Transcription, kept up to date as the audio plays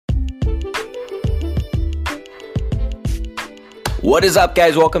What is up,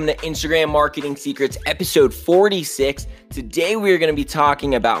 guys? Welcome to Instagram Marketing Secrets, episode 46. Today, we are going to be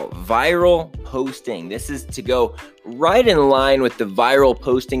talking about viral posting. This is to go right in line with the viral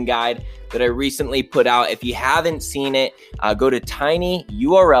posting guide that I recently put out. If you haven't seen it, go to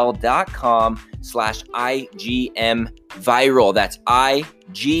tinyurl.com/IGM viral. That's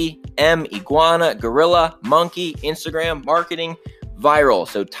IGM, iguana, gorilla, monkey, Instagram, marketing, viral.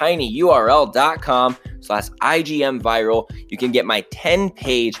 So tinyurl.com/IGM viral. You can get my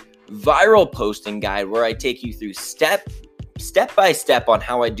 10-page viral posting guide where I take you through step by step on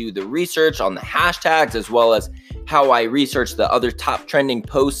how I do the research on the hashtags, as well as how I research the other top trending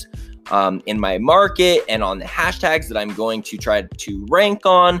posts in my market and on the hashtags that I'm going to try to rank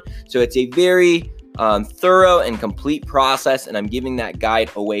on. So it's a very thorough and complete process, and I'm giving that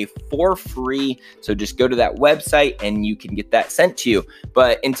guide away for free. So just go to that website and you can get that sent to you.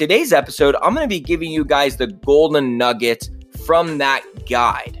 But in today's episode, I'm going to be giving you guys the golden nuggets from that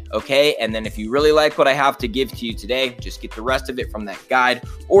guide, okay? And then if you really like what I have to give to you today, just get the rest of it from that guide,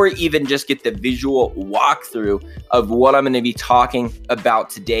 or even just get the visual walkthrough of what I'm going to be talking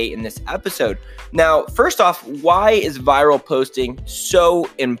about today in this episode. Now, first off, why is viral posting so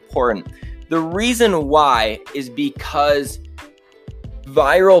important? The reason why is because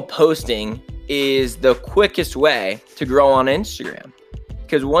viral posting is the quickest way to grow on Instagram.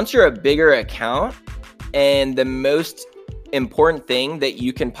 Because once you're a bigger account, and the most important thing that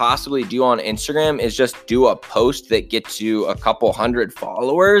you can possibly do on Instagram is just do a post that gets you a couple hundred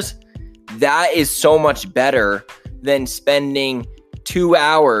followers, that is so much better than spending 2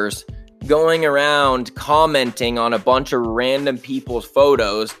 hours going around commenting on a bunch of random people's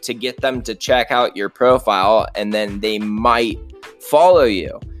photos to get them to check out your profile, and then they might follow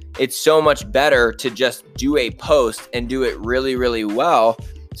you. It's so much better to just do a post and do it really, really well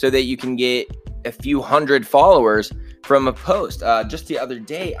so that you can get a few hundred followers from a post. Just the other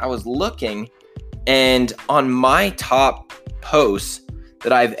day, I was looking, and on my top posts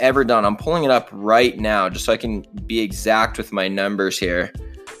that I've ever done, I'm pulling it up right now just so I can be exact with my numbers here.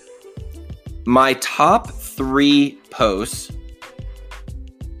 My top 3 posts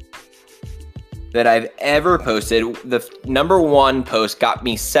that I've ever posted, the number 1 post got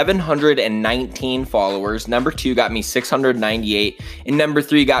me 719 followers, number 2 got me 698, and number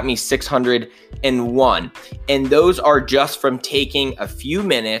 3 got me 601. And those are just from taking a few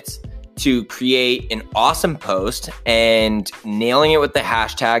minutes to create an awesome post and nailing it with the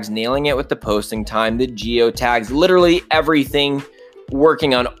hashtags, nailing it with the posting time, the geotags, literally everything,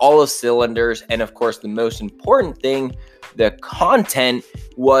 working on all the cylinders. And of course, the most important thing, the content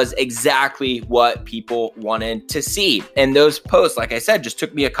was exactly what people wanted to see. And those posts, like I said, just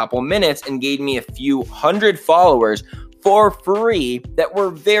took me a couple minutes and gave me a few hundred followers for free that were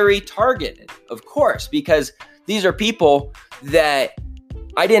very targeted, of course, because these are people that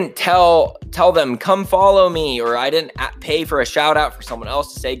I didn't tell them, come follow me, or I didn't pay for a shout out for someone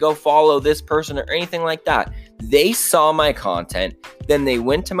else to say, go follow this person or anything like that. They saw my content, then they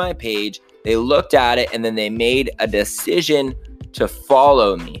went to my page, they looked at it, and then they made a decision to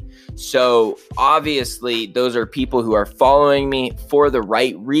follow me. So obviously, those are people who are following me for the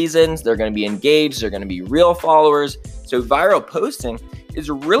right reasons. They're going to be engaged. They're going to be real followers. So viral posting is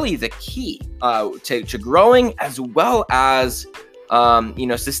really the key to growing, as well as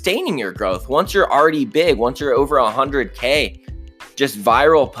sustaining your growth. Once you're already big, once you're over 100K, just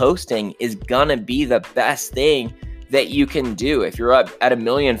viral posting is gonna be the best thing that you can do. If you're up at 1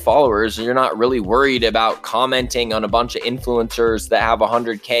 million followers, you're not really worried about commenting on a bunch of influencers that have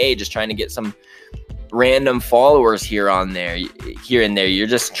 100K, just trying to get some random followers here and there. You're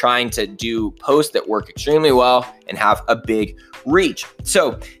just trying to do posts that work extremely well and have a big reach.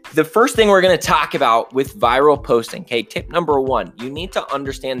 So the first thing we're going to talk about with viral posting, okay, tip number 1, you need to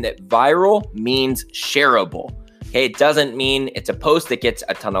understand that viral means shareable. Okay, it doesn't mean it's a post that gets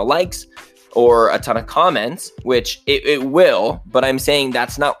a ton of likes or a ton of comments, which it will, but I'm saying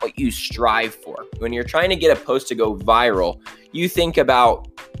that's not what you strive for. When you're trying to get a post to go viral, you think about,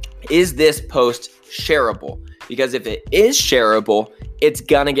 is this post shareable? Because if it is shareable, it's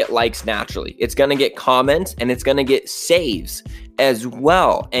gonna get likes naturally. It's gonna get comments, and it's gonna get saves as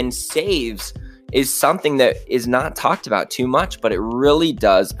well. And saves is something that is not talked about too much, but it really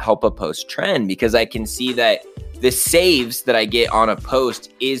does help a post trend, because I can see that the saves that I get on a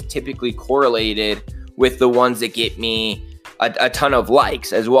post is typically correlated with the ones that get me a ton of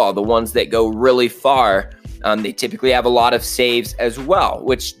likes as well. The ones that go really far, they typically have a lot of saves as well,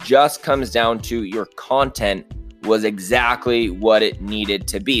 which just comes down to your content was exactly what it needed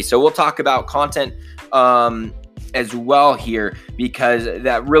to be. So we'll talk about content as well here, because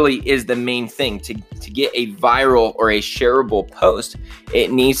that really is the main thing. To get a viral or a shareable post,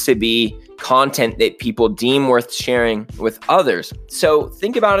 it needs to be content that people deem worth sharing with others. So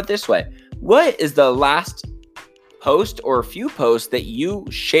think about it this way. What is the last post or a few posts that you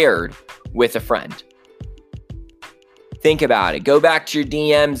shared with a friend? Think about it. Go back to your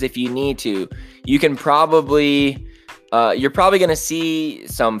DMs if you need to. You can probably, you're probably going to see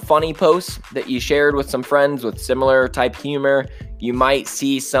some funny posts that you shared with some friends with similar type humor. You might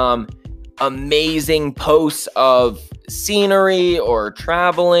see some amazing posts of scenery or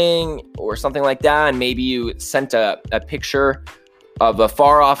traveling or something like that. And maybe you sent a picture of a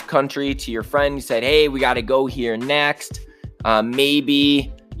far off country to your friend. You said, hey, we got to go here next.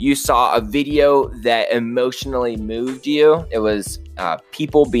 Maybe you saw a video that emotionally moved you. It was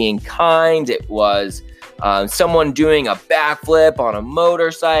people being kind. It was someone doing a backflip on a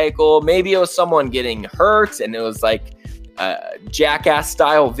motorcycle. Maybe it was someone getting hurt and it was like a Jackass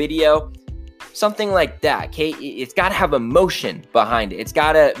style video. Something like that, okay? It's got to have emotion behind it. It's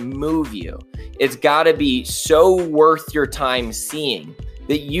got to move you. It's got to be so worth your time seeing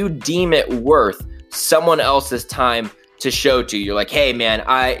that you deem it worth someone else's time to show to you. You're like, hey man,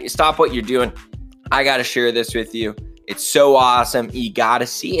 stop what you're doing. I got to share this with you. It's so awesome. You got to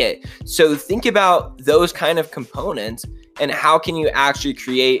see it. So think about those kind of components and how can you actually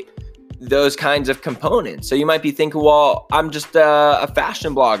create those kinds of components. So you might be thinking, well, I'm just a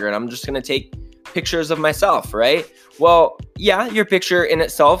fashion blogger and I'm just going to take pictures of myself, right? Well, yeah, your picture in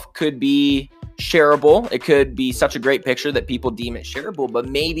itself could be shareable. It could be such a great picture that people deem it shareable, but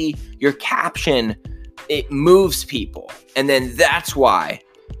maybe your caption, it moves people. And then that's why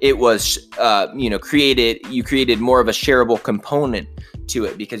it was, created, you created more of a shareable component to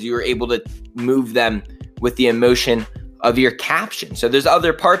it because you were able to move them with the emotion of your caption. So there's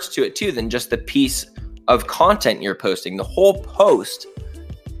other parts to it too than just the piece of content you're posting. The whole post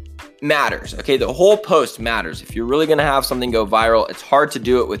matters. Okay, the whole post matters. If you're really going to have something go viral, it's hard to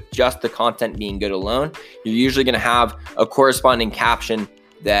do it with just the content being good alone. You're usually going to have a corresponding caption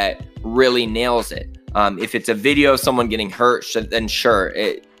that really nails it. If it's a video of someone getting hurt, then sure,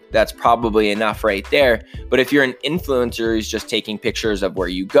 that's probably enough right there. But if you're an influencer who's just taking pictures of where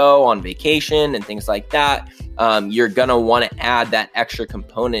you go on vacation and things like that, you're going to want to add that extra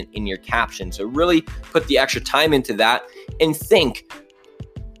component in your caption. So really put the extra time into that and think,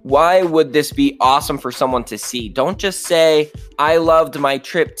 why would this be awesome for someone to see? Don't just say, I loved my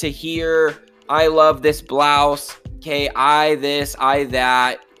trip to here. I love this blouse. Okay, I this, I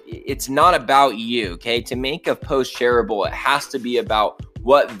that. It's not about you, okay? To make a post shareable, it has to be about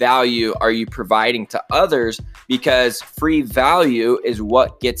what value are you providing to others, because free value is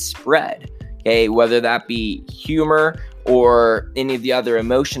what gets spread, okay? Whether that be humor or any of the other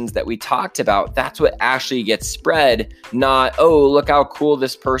emotions that we talked about, that's what actually gets spread, not, oh, look how cool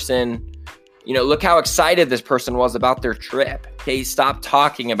this person, look how excited this person was about their trip. Okay, stop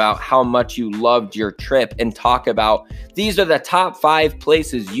talking about how much you loved your trip and talk about these are the top 5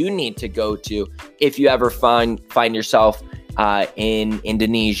 places you need to go to if you ever find yourself in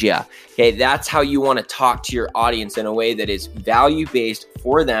Indonesia. Okay, that's how you want to talk to your audience in a way that is value-based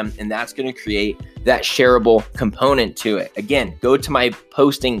for them, and that's going to create that shareable component to it. Again, go to my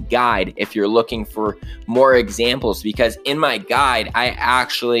posting guide if you're looking for more examples, because in my guide, I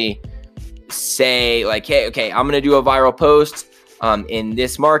actually say like, hey, okay, I'm going to do a viral post in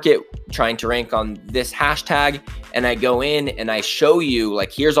this market, trying to rank on this hashtag. And I go in and I show you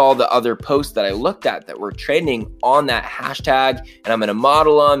like, here's all the other posts that I looked at that were trending on that hashtag. And I'm going to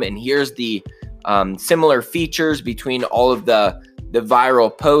model them. And here's the similar features between all of the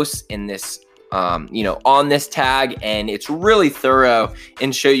viral posts in this, on this tag. And it's really thorough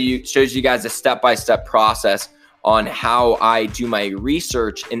and shows you guys a step-by-step process on how I do my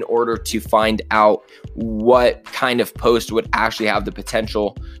research in order to find out what kind of post would actually have the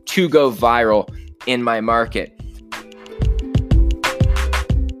potential to go viral in my market.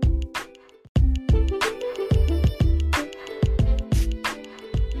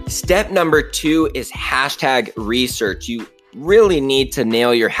 Step number 2 is hashtag research. You really need to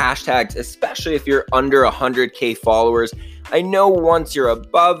nail your hashtags, especially if you're under 100K followers. I know once you're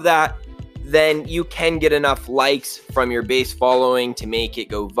above that, then you can get enough likes from your base following to make it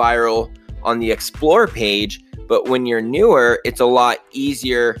go viral on the Explore page. But when you're newer, it's a lot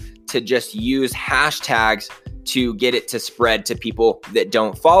easier to just use hashtags to get it to spread to people that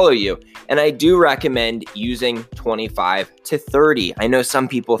don't follow you. And I do recommend using 25 to 30. I know some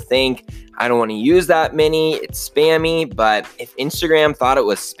people think I don't want to use that many, it's spammy, but if Instagram thought it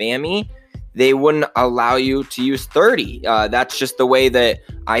was spammy, they wouldn't allow you to use 30. That's just the way that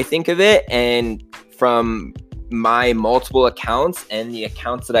I think of it. And from my multiple accounts and the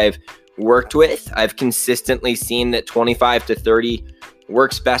accounts that I've worked with, I've consistently seen that 25 to 30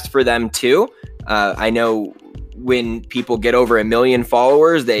 works best for them too. I know when people get over 1 million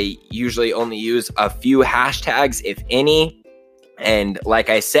followers, they usually only use a few hashtags, if any. And like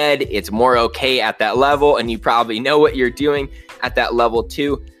I said, it's more okay at that level, and you probably know what you're doing at that level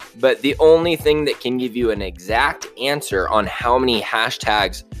too. But the only thing that can give you an exact answer on how many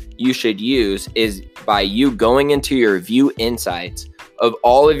hashtags you should use is by you going into your view insights of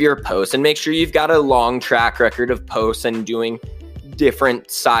all of your posts, and make sure you've got a long track record of posts and doing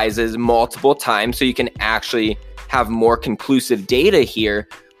different sizes multiple times so you can actually have more conclusive data here.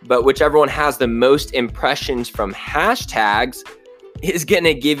 But whichever one has the most impressions from hashtags is going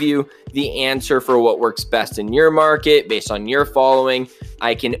to give you the answer for what works best in your market based on your following.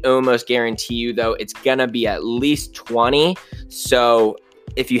 I can almost guarantee you, though, it's going to be at least 20. So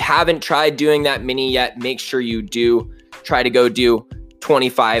if you haven't tried doing that many yet, make sure you do try to go do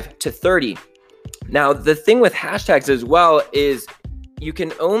 25 to 30. Now, the thing with hashtags as well is you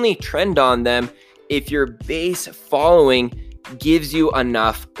can only trend on them if your base following gives you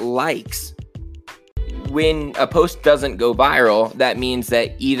enough likes. When a post doesn't go viral, that means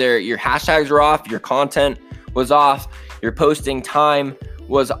that either your hashtags are off, your content was off, your posting time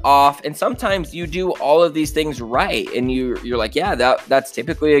was off, and sometimes you do all of these things right, and you're like, yeah, that's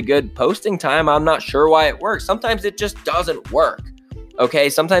typically a good posting time. I'm not sure why it works. Sometimes it just doesn't work. Okay,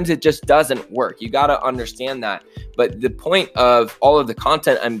 sometimes it just doesn't work. You got to understand that. But the point of all of the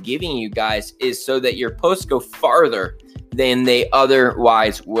content I'm giving you guys is so that your posts go farther than they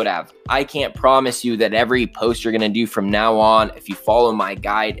otherwise would have. I can't promise you that every post you're going to do from now on, if you follow my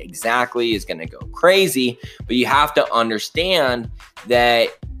guide exactly, is going to go crazy. But you have to understand that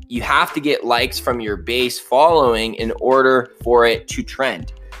you have to get likes from your base following in order for it to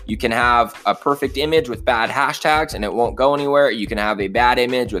trend. You can have a perfect image with bad hashtags and it won't go anywhere. You can have a bad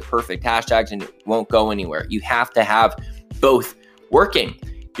image with perfect hashtags and it won't go anywhere. You have to have both working.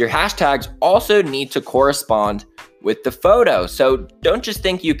 Your hashtags also need to correspond with the photo. So don't just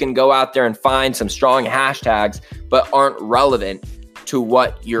think you can go out there and find some strong hashtags but aren't relevant to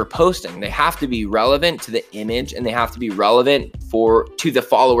what you're posting. They have to be relevant to the image, and they have to be relevant to the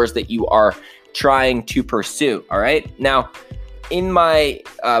followers that you are trying to pursue. All right. Now, in my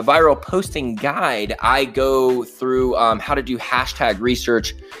viral posting guide, I go through how to do hashtag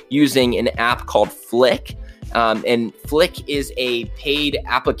research using an app called Flick. And Flick is a paid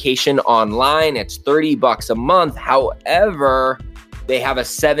application online. It's $30 a month. However, they have a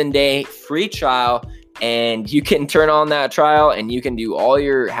 7-day free trial, and you can turn on that trial and you can do all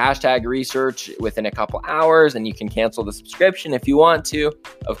your hashtag research within a couple hours, and you can cancel the subscription if you want to.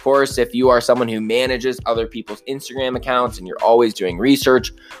 Of course, if you are someone who manages other people's Instagram accounts and you're always doing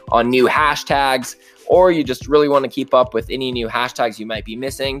research on new hashtags, or you just really want to keep up with any new hashtags you might be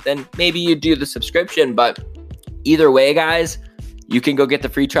missing, then maybe you do the subscription. But either way, guys, you can go get the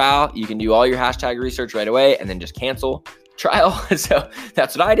free trial. You can do all your hashtag research right away and then just cancel trial. So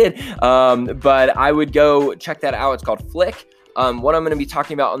that's what I did. But I would go check that out. It's called Flick. What I'm going to be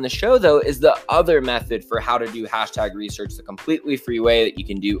talking about on the show, though, is the other method for how to do hashtag research, the completely free way that you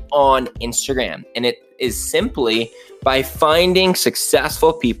can do on Instagram. And it is simply by finding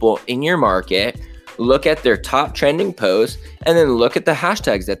successful people in your market, look at their top trending posts, and then look at the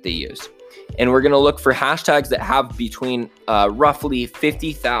hashtags that they use. And we're going to look for hashtags that have between roughly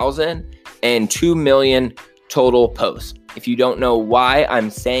 50,000 and 2 million total posts. If you don't know why I'm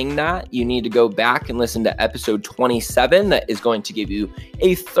saying that, you need to go back and listen to episode 27. That is going to give you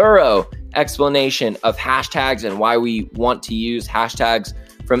a thorough explanation of hashtags and why we want to use hashtags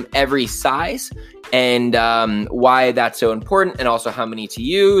from every size, and why that's so important, and also how many to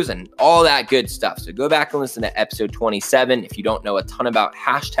use and all that good stuff. So go back and listen to episode 27 if you don't know a ton about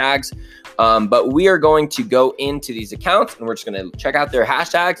hashtags. But we are going to go into these accounts and we're just going to check out their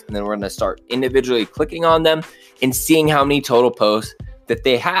hashtags, and then we're going to start individually clicking on them and seeing how many total posts that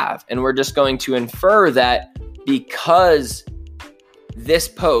they have. And we're just going to infer that because this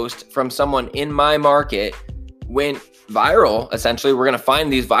post from someone in my market went viral, essentially, we're going to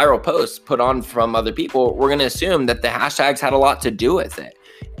find these viral posts put on from other people. We're going to assume that the hashtags had a lot to do with it.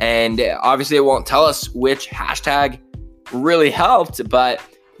 And obviously it won't tell us which hashtag really helped, but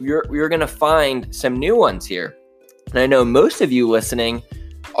we're going to find some new ones here. And I know most of you listening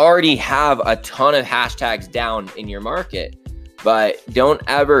already have a ton of hashtags down in your market, but don't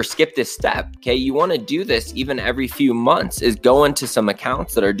ever skip this step. Okay. You want to do this even every few months, is go into some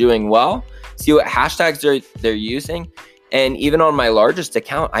accounts that are doing well, see what hashtags they're using. And even on my largest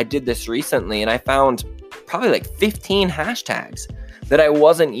account, I did this recently and I found probably like 15 hashtags that I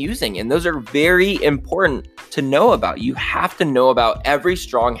wasn't using. And those are very important to know about. You have to know about every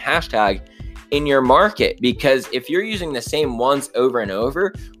strong hashtag in your market, because if you're using the same ones over and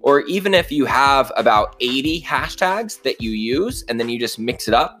over, or even if you have about 80 hashtags that you use and then you just mix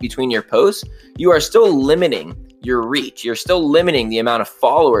it up between your posts, you are still limiting your reach. You're still limiting the amount of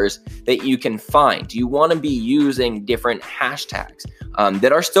followers that you can find. You want to be using different hashtags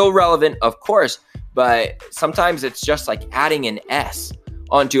that are still relevant, of course, but sometimes it's just like adding an S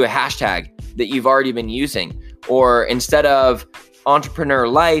onto a hashtag that you've already been using. Or instead of entrepreneur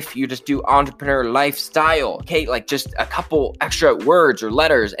life, you just do entrepreneur lifestyle. Okay, like just a couple extra words or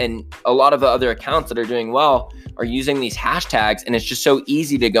letters. And a lot of the other accounts that are doing well are using these hashtags, and it's just so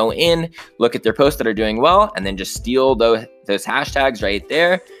easy to go in, look at their posts that are doing well, and then just steal those hashtags right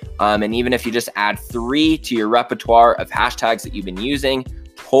there. And even if you just add 3 to your repertoire of hashtags that you've been using,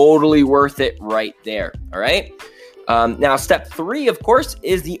 totally worth it right there. All right. Now, step 3, of course,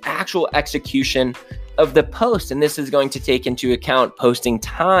 is the actual execution of the post. And this is going to take into account posting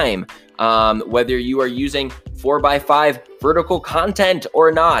time, whether you are using 4x5 vertical content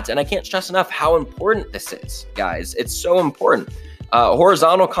or not. And I can't stress enough how important this is, guys. It's so important.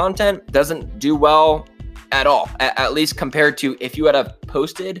 Horizontal content doesn't do well at all, at least compared to if you had have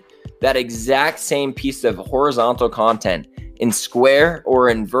posted that exact same piece of horizontal content in square or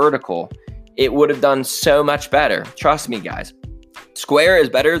in vertical. It would have done so much better. Trust me, guys. Square is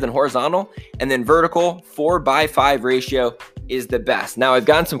better than horizontal, and then vertical 4x5 ratio is the best. Now, I've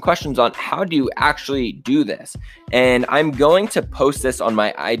gotten some questions on how do you actually do this, and I'm going to post this on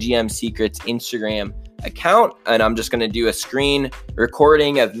my IGM Secrets Instagram account, and I'm just going to do a screen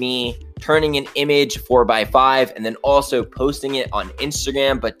recording of me turning an image 4x5 and then also posting it on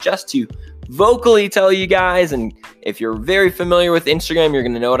Instagram, but just to vocally tell you guys, and if you're very familiar with Instagram, you're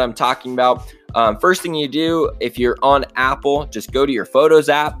going to know what I'm talking about. First thing you do, if you're on Apple, just go to your Photos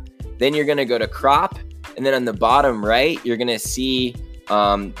app. Then you're going to go to crop. And then on the bottom right, you're going to see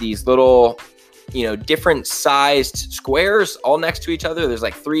these little, different sized squares all next to each other. There's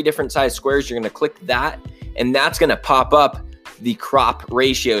like 3 different sized squares. You're going to click that, and that's going to pop up the crop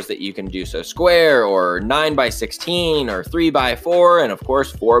ratios that you can do. So square or 9x16 or 3x4. And of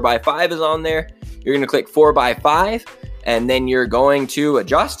course, 4x5 is on there. You're going to click 4x5, and then you're going to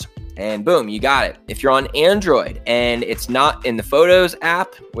adjust. And boom, you got it. If you're on Android and it's not in the Photos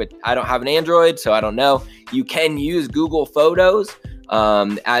app, which I don't have an Android, so I don't know, you can use Google Photos.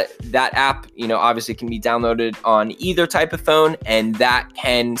 That app, obviously can be downloaded on either type of phone, and that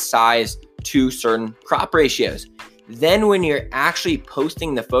can size to certain crop ratios. Then when you're actually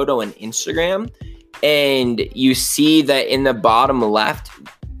posting the photo on Instagram and you see that in the bottom left,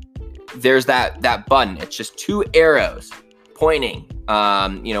 there's that button. It's just 2 arrows pointing.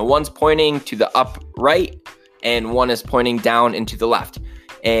 One's pointing to the up right and one is pointing down into the left.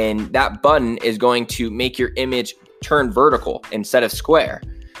 And that button is going to make your image turn vertical instead of square.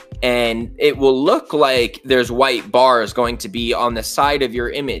 And it will look like there's white bars going to be on the side of your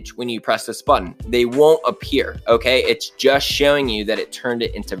image when you press this button. They won't appear, okay? It's just showing you that it turned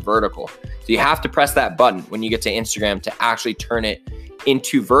it into vertical. So you have to press that button when you get to Instagram to actually turn it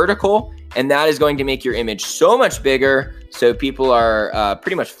into vertical. And that is going to make your image so much bigger, so people are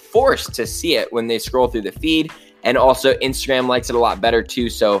pretty much forced to see it when they scroll through the feed. And also Instagram likes it a lot better too,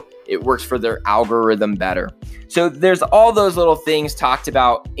 so it works for their algorithm better. So there's all those little things talked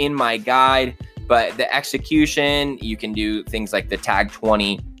about in my guide, but the execution, you can do things like the tag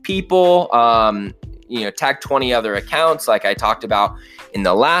 20 people, tag 20 other accounts like I talked about in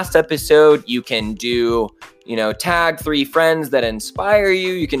the last episode. You can do, tag 3 friends that inspire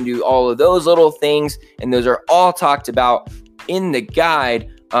you. You can do all of those little things, and those are all talked about in the guide.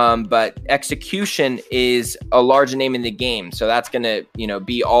 But execution is a large name in the game. So that's going to,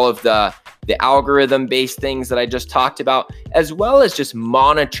 be all of the algorithm-based things that I just talked about, as well as just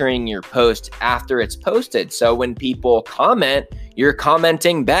monitoring your post after it's posted. So when people comment, you're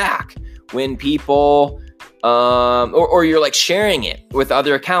commenting back. When people, or you're like sharing it with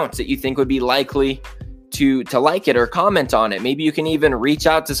other accounts that you think would be likely to like it or comment on it. Maybe you can even reach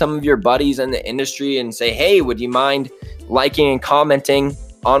out to some of your buddies in the industry and say, hey, would you mind liking and commenting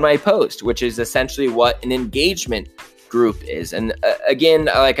on my post, which is essentially what an engagement group is. And again,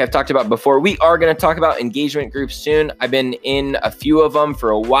 like I've talked about before, we are going to talk about engagement groups soon. I've been in a few of them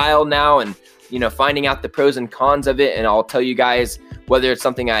for a while now, and finding out the pros and cons of it, and I'll tell you guys whether it's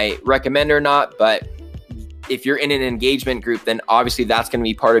something I recommend or not. But if you're in an engagement group, then obviously that's going to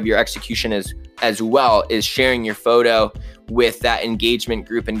be part of your execution as well, is sharing your photo with that engagement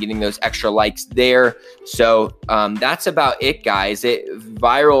group and getting those extra likes there. So that's about it, guys.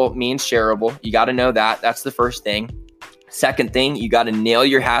 Viral means shareable. You got to know that. That's the first thing. Second thing, you got to nail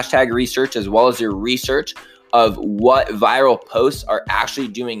your hashtag research as well as your research of what viral posts are actually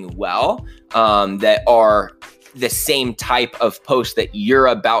doing well, that are the same type of post that you're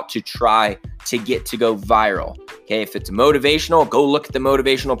about to try to get to go viral. Okay, if it's motivational, go look at the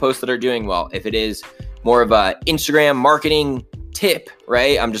motivational posts that are doing well. If it is more of a Instagram marketing tip,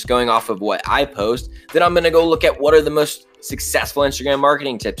 right? I'm just going off of what I post, then I'm going to go look at what are the most successful Instagram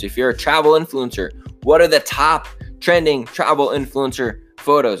marketing tips. If you're a travel influencer, what are the top trending travel influencer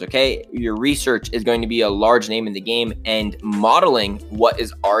photos? Okay, your research is going to be a large name in the game and modeling what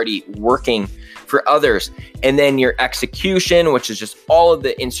is already working for others. And then your execution, which is just all of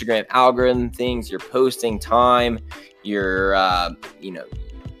the Instagram algorithm things, your posting time, your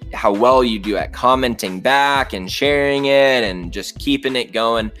how well you do at commenting back and sharing it and just keeping it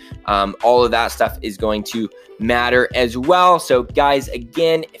going. All of that stuff is going to matter as well. So guys,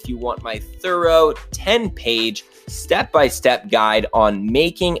 again, if you want my thorough 10-page step-by-step guide on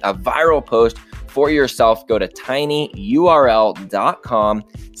making a viral post for yourself, go to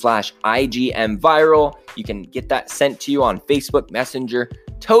tinyurl.com/IGMviral. You can get that sent to you on Facebook Messenger,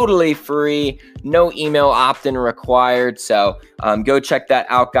 totally free, no email opt-in required. So go check that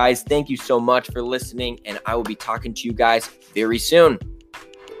out, guys. Thank you so much for listening, and I will be talking to you guys very soon.